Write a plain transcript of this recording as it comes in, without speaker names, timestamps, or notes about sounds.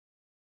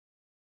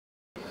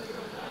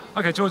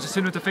Okay, George, a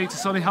similar defeat to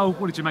Solihull.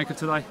 What did you make of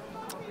today?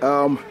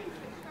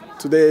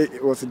 Today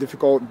it was a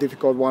difficult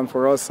one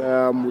for us.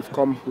 We've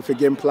come with a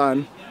game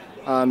plan,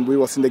 and we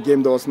was in the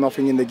game. There was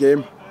nothing in the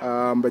game,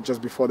 but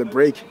just before the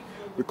break,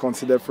 we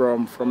considered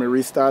from a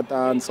restart,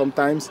 and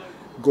sometimes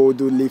go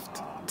do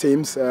lift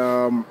teams.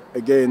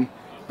 Again,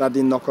 that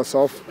didn't knock us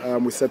off.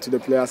 We said to the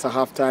players at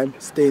halftime,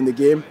 stay in the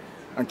game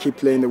and keep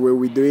playing the way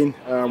we're doing.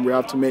 We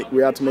had to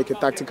make a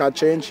tactical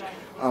change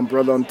and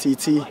brought on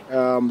TT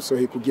so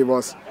he could give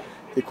us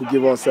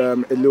a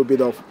little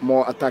bit of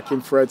more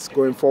attacking threats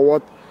going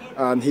forward,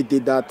 and he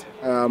did that.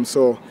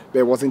 So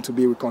there wasn't to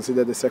be. We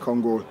considered the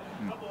second goal.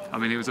 I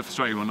mean, it was a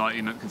frustrating one, like,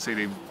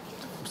 conceding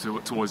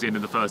towards the end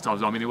of the first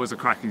half. I mean, it was a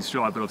cracking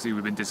strike, but obviously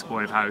we've been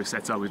disappointed how he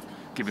set up with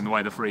giving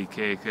away the free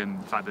kick and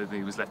the fact that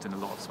he was left in a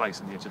lot of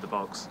space on the edge of the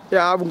box.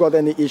 Yeah, I haven't got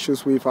any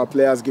issues with our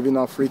players giving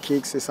out free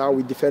kicks. It's how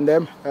we defend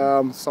them.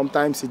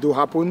 Sometimes it do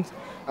happen,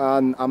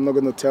 and I'm not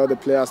going to tell the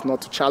players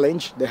not to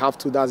challenge. They have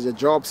to. That's their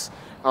jobs.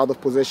 Out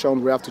of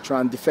possession, we have to try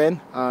and defend.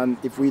 And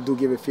if we do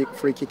give a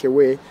free kick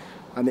away,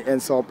 and it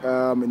ends up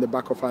in the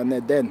back of our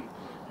net, then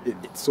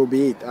so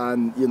be it.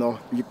 And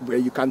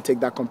you can't take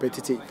that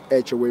competitive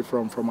edge away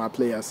from our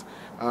players.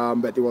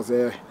 But it was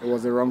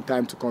a wrong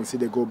time to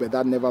concede a goal. But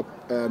that never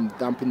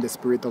dampened the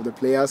spirit of the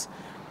players.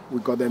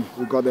 We got them.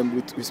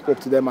 We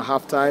spoke to them at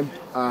halftime,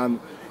 and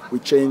we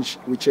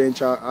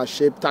changed our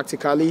shape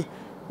tactically.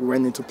 We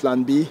went into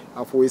Plan B.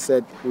 I've always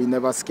said we're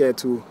never scared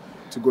to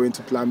go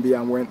into Plan B.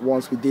 And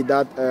once we did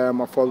that,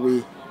 I thought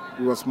we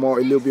was a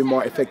little bit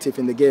more effective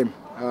in the game.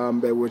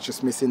 But we're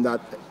just missing that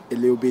a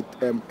little bit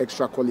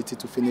extra quality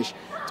to finish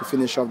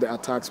off the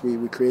attacks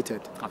we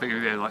created. I think,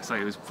 yeah, like I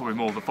say, it was probably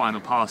more of a final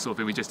pass sort of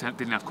thing. We just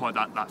didn't have quite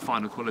that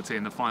final quality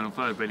in the final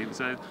third, really. Was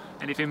there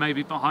anything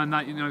maybe behind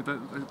that,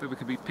 that we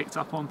could be picked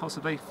up on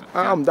possibly?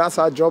 That's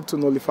our job, to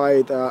nullify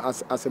it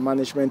as a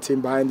management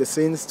team behind the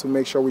scenes, to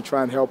make sure we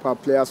try and help our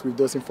players with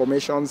those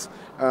informations,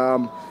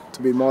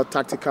 to be more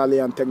tactically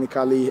and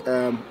technically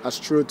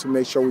astute, to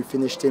make sure we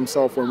finish teams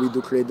off when we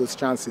do create those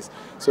chances.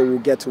 So we'll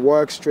get to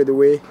work straight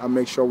away and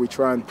make sure we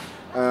try and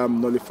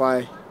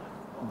nullify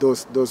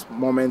those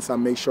moments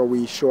and make sure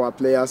we show our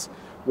players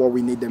what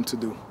we need them to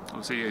do.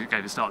 Obviously, you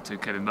gave a start to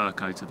Kevin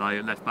Murko today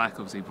at left back.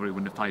 Obviously, he probably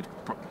wouldn't have played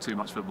too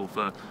much football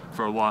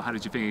for a while. How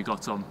did you think he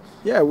got on?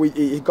 Yeah,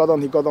 he got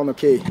on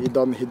okay. He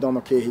done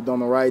okay. He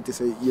done all right.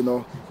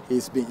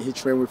 He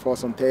trained with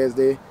us on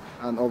Thursday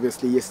and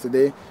obviously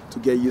yesterday to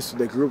get used to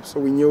the group. So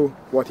we knew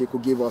what he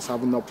could give us,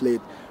 having not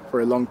played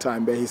for a long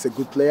time. But he's a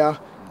good player,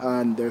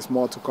 and there's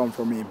more to come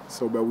from him.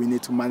 But we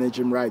need to manage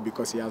him right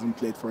because he hasn't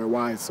played for a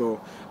while.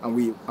 And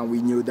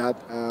we knew that.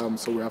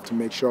 So we have to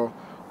make sure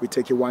we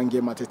take it one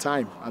game at a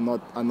time and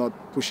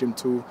not push him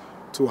too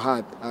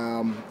hard.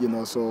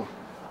 So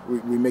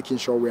we're making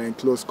sure we're in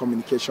close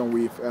communication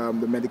with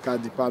the medical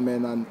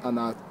department and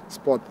our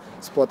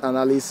sport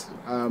analysts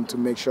to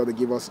make sure they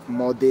give us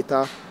more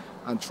data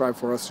and try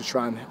for us to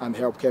try and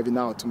help Kevin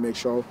out to make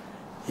sure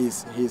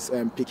he's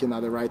picking at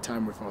the right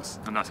time with us.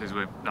 And that's the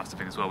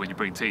thing as well, when you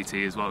bring TT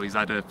as well, he's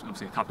had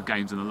obviously a couple of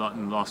games in the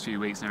last few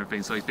weeks and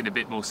everything, so he's been a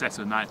bit more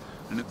settled in that.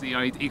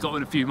 And he got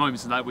in a few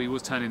moments in that where he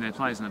was turning their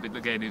players, and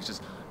again, it was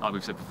just like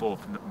we've said before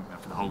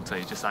for the whole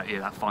team, just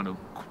that final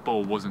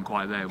ball wasn't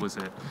quite there, was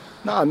it?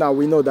 No,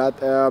 we know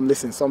that.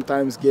 Listen,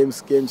 sometimes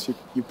games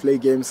you play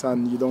games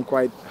and you don't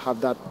quite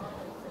have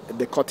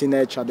the cutting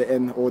edge at the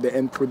end, or the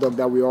end product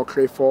that we all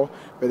crave for.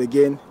 But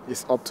again,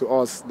 it's up to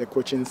us, the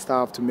coaching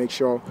staff, to make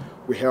sure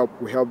we help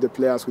the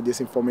players with these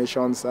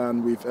informations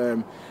and with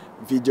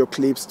video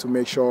clips to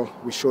make sure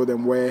we show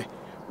them where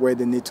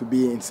they need to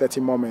be in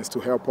certain moments to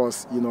help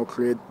us,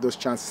 create those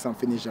chances and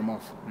finish them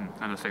off.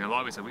 And the thing,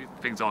 like we said,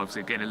 things are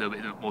obviously getting a little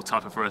bit more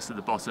tougher for us at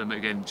the bottom. But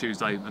again,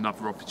 Tuesday,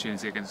 another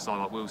opportunity against a side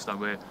like Wilstone,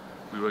 where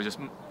we were just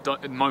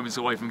moments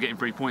away from getting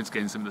 3 points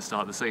against them at the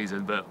start of the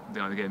season. But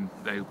again,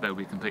 they'll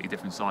be completely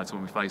different sides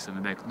when we face them,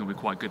 and they're normally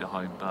quite good at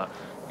home. But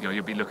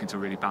you'll be looking to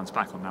really bounce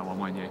back on that one,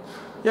 won't you?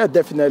 Yeah,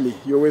 definitely.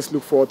 You always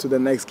look forward to the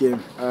next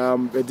game.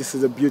 But this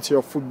is the beauty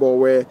of football,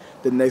 where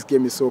the next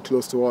game is so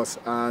close to us,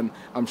 and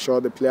I'm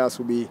sure the players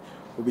will be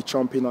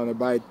chomping on a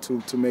bite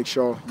to make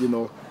sure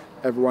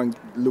everyone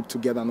look to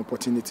get an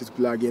opportunity to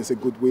play against a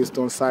good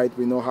Wilstone side.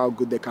 We know how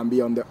good they can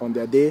be on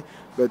their day,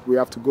 but we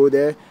have to go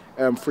there.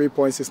 3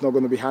 points is not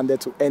going to be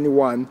handed to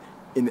anyone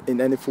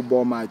in any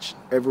football match.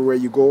 Everywhere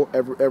you go,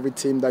 every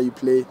team that you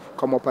play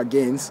come up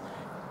against,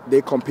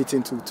 they're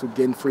competing to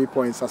gain 3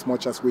 points as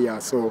much as we are.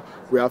 So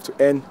we have to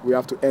end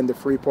the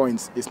 3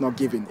 points. It's not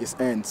given, it's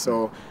end.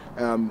 So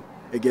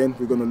again,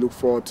 we're going to look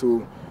forward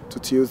to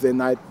Tuesday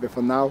night, but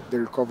for now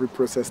the recovery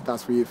process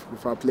starts with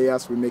our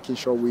players. We're making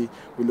sure we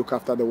look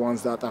after the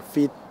ones that are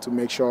fit to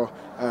make sure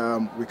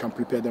we can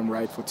prepare them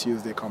right for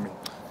Tuesday coming.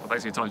 Well,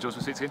 thanks for your time, George.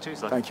 We'll see you again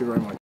Tuesday. Thank you very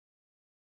much.